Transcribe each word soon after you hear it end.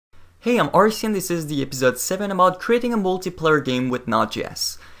Hey, I'm RC and this is the episode 7 about creating a multiplayer game with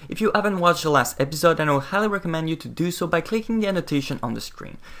NodeJs. If you haven't watched the last episode, then I would highly recommend you to do so by clicking the annotation on the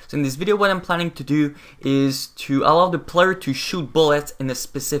screen. So in this video, what I'm planning to do is to allow the player to shoot bullets in a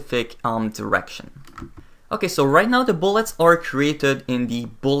specific direction. Okay, so right now the bullets are created in the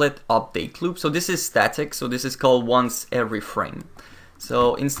bullet update loop. So this is static, so this is called once every frame.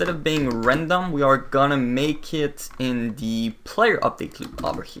 So instead of being random, we are gonna make it in the player update loop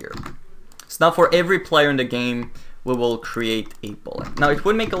over here. So now for every player in the game, we will create a bullet. Now it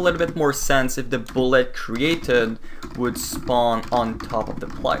would make a little bit more sense if the bullet created would spawn on top of the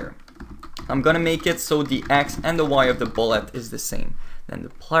player. I'm gonna make it so the X and the Y of the bullet is the same than the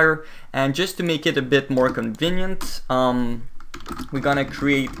player. And just to make it a bit more convenient, we're gonna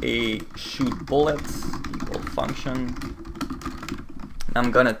create a shoot bullet equal function. I'm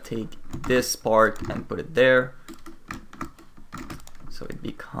gonna take this part and put it there, so it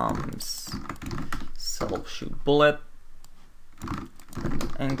becomes self shoot bullet,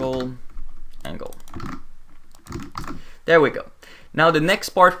 angle. There we go. Now the next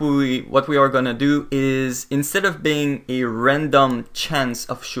part, what we are gonna do is, instead of being a random chance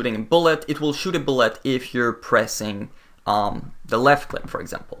of shooting a bullet, it will shoot a bullet if you're pressing the left click, for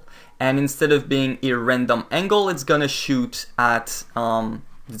example. And instead of being a random angle, it's gonna shoot at the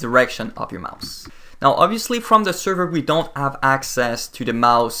direction of your mouse. Now obviously from the server we don't have access to the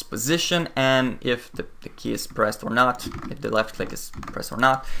mouse position and if the key is pressed or not, if the left click is pressed or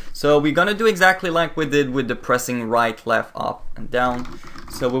not. So we're gonna do exactly like we did with the pressing right, left, up and down.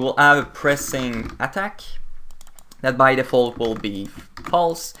 So we will have a pressing attack that by default will be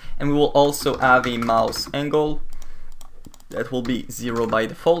false, and we will also have a mouse angle that will be 0 by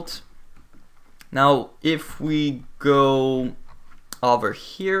default. Now if we go over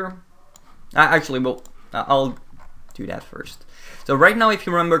here, I'll do that first. So right now, if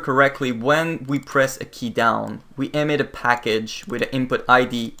you remember correctly, when we press a key down, we emit a package with an input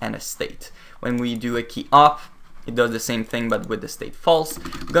ID and a state. When we do a key up, it does the same thing but with the state false.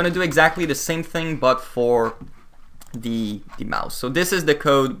 We're gonna do exactly the same thing but for the mouse. So this is the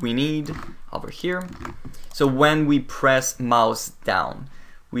code we need over here. So when we press mouse down,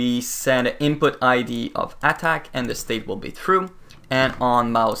 we send an input ID of attack and the state will be true. And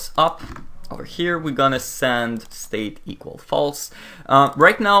on mouse up over here, we're gonna send state equal false.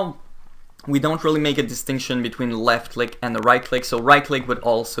 Right now, we don't really make a distinction between left click and the right click. So right click would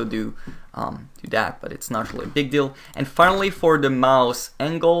also do that, but it's not really a big deal. And finally, for the mouse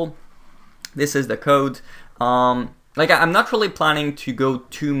angle, this is the code. I'm not really planning to go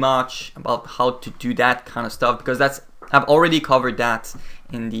too much about how to do that kind of stuff because I've already covered that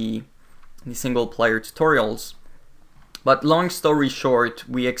in the single player tutorials. But long story short,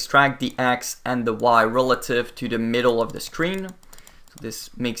 we extract the X and the Y relative to the middle of the screen. So this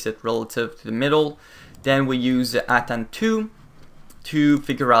makes it relative to the middle. Then we use the @2 to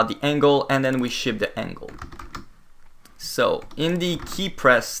figure out the angle, and then we ship the angle. So in the key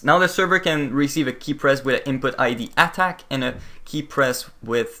press, now the server can receive a key press with an input ID attack and a key press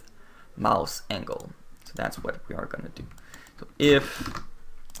with mouse angle. So that's what we are gonna do. So if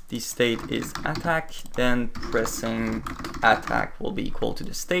the state is attack, then pressing attack will be equal to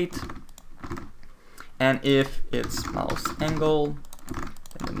the state. And if it's mouse angle,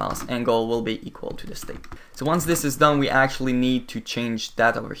 then the mouse angle will be equal to the state. So once this is done, we actually need to change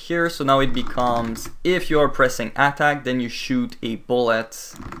that over here. So now it becomes, if you're pressing attack, then you shoot a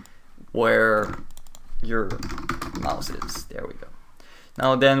bullet where your mouse is. There we go.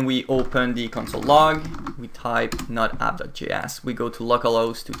 Now then we open the console log, we type nodeapp.js, we go to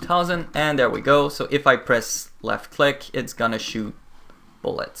localhost 2000, and there we go. So if I press left click, it's gonna shoot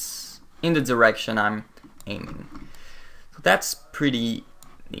bullets in the direction I'm aiming. So that's pretty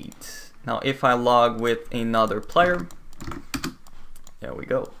neat. Now if I log with another player, there we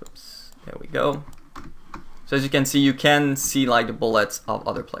go, oops, there we go. So as you can see like the bullets of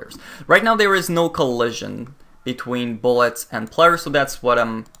other players. Right now there is no collision between bullets and players, so that's what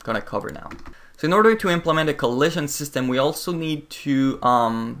I'm gonna cover now. So in order to implement a collision system, we also need to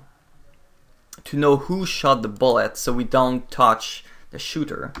know who shot the bullet so we don't touch the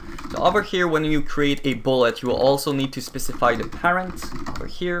shooter. So over here, when you create a bullet, you will also need to specify the parent over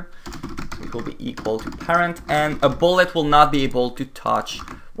here. So it will be equal to parent, and a bullet will not be able to touch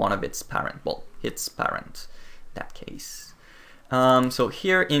one of its parent, well, its parent in that case. So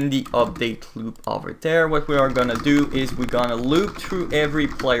here in the update loop over there, what we are gonna do is we're gonna loop through every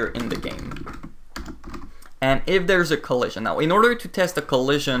player in the game. And if there's a collision, now in order to test a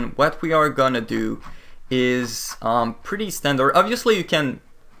collision, what we are gonna do is pretty standard. Obviously you can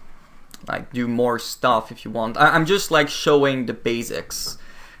like do more stuff if you want. I'm just like showing the basics.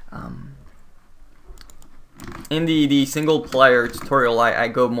 In the single player tutorial, I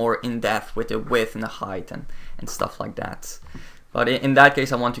go more in depth with the width and the height and stuff like that. But in that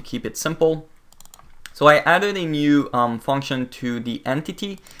case, I want to keep it simple. So I added a new function to the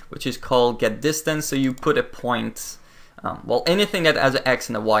entity, which is called getDistance. So you put a point, well, anything that has an x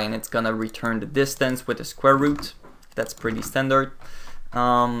and a y, and it's gonna return the distance with a square root. That's pretty standard.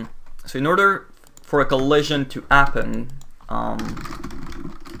 So in order for a collision to happen,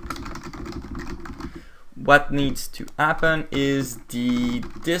 what needs to happen is the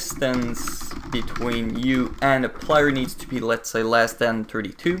distance between you and a player needs to be, let's say, less than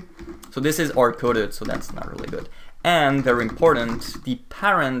 32. So this is hard-coded, so that's not really good. And very important, the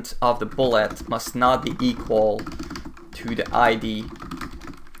parent of the bullet must not be equal to the ID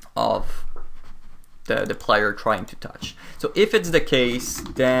of the player trying to touch. So if it's the case,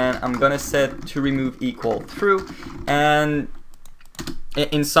 then I'm gonna set to remove equal true, and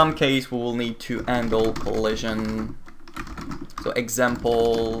in some case we will need to handle collision. So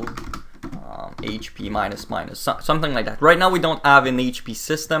example HP minus something like that. Right now we don't have an HP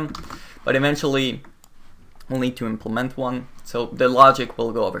system, but eventually we'll need to implement one. So the logic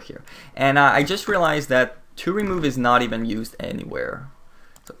will go over here. And I just realized that to remove is not even used anywhere.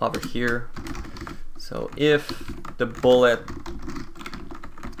 So over here. So if the bullet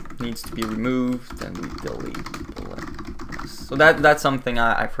needs to be removed, then we delete bullet. So that's something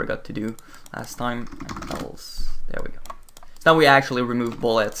I forgot to do last time. Else, there we go. So now we actually remove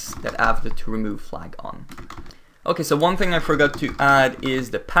bullets that have the to remove flag on. Okay, so one thing I forgot to add is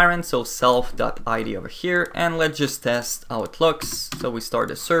the parent, so self.id over here, and let's just test how it looks. So we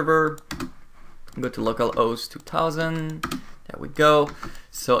start a server, go to localhost 2000, there we go.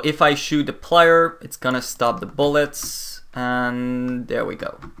 So if I shoot the player, it's gonna stop the bullets, and there we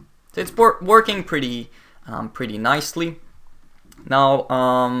go. So it's working pretty nicely. Now,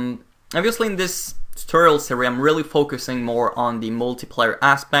 obviously in this tutorial series, I'm really focusing more on the multiplayer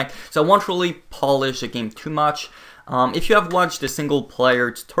aspect, so I won't really polish the game too much. If you have watched the single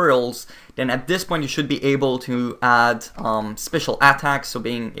player tutorials, then at this point you should be able to add special attacks, so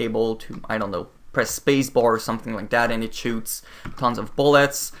being able to, I don't know, press spacebar or something like that and it shoots tons of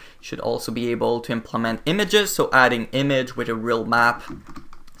bullets. You should also be able to implement images, so adding image with a real map,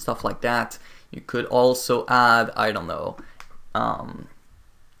 stuff like that. You could also add, I don't know,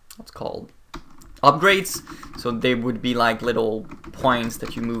 what's called upgrades, so they would be like little points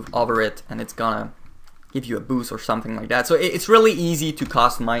that you move over it and it's gonna give you a boost or something like that. So it's really easy to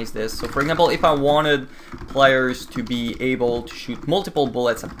customize this. So for example, if I wanted players to be able to shoot multiple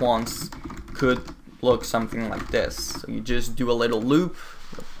bullets at once, could look something like this. So you just do a little loop,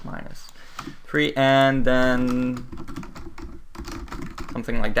 -3, and then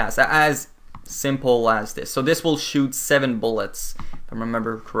something like that. So as simple as this. So this will shoot 7 bullets, if I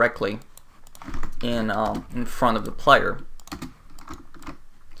remember correctly, in front of the player.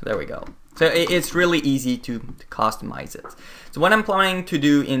 So there we go. So it's really easy to customize it. So what I'm planning to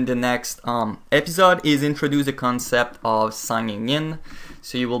do in the next episode is introduce the concept of signing in.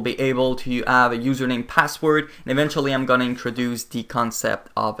 So you will be able to have a username, password, and eventually I'm gonna introduce the concept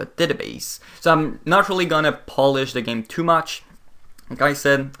of a database. So I'm not really gonna polish the game too much. Like I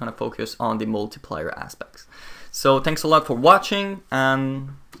said, I'm gonna focus on the multiplayer aspects. So thanks a lot for watching and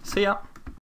see ya.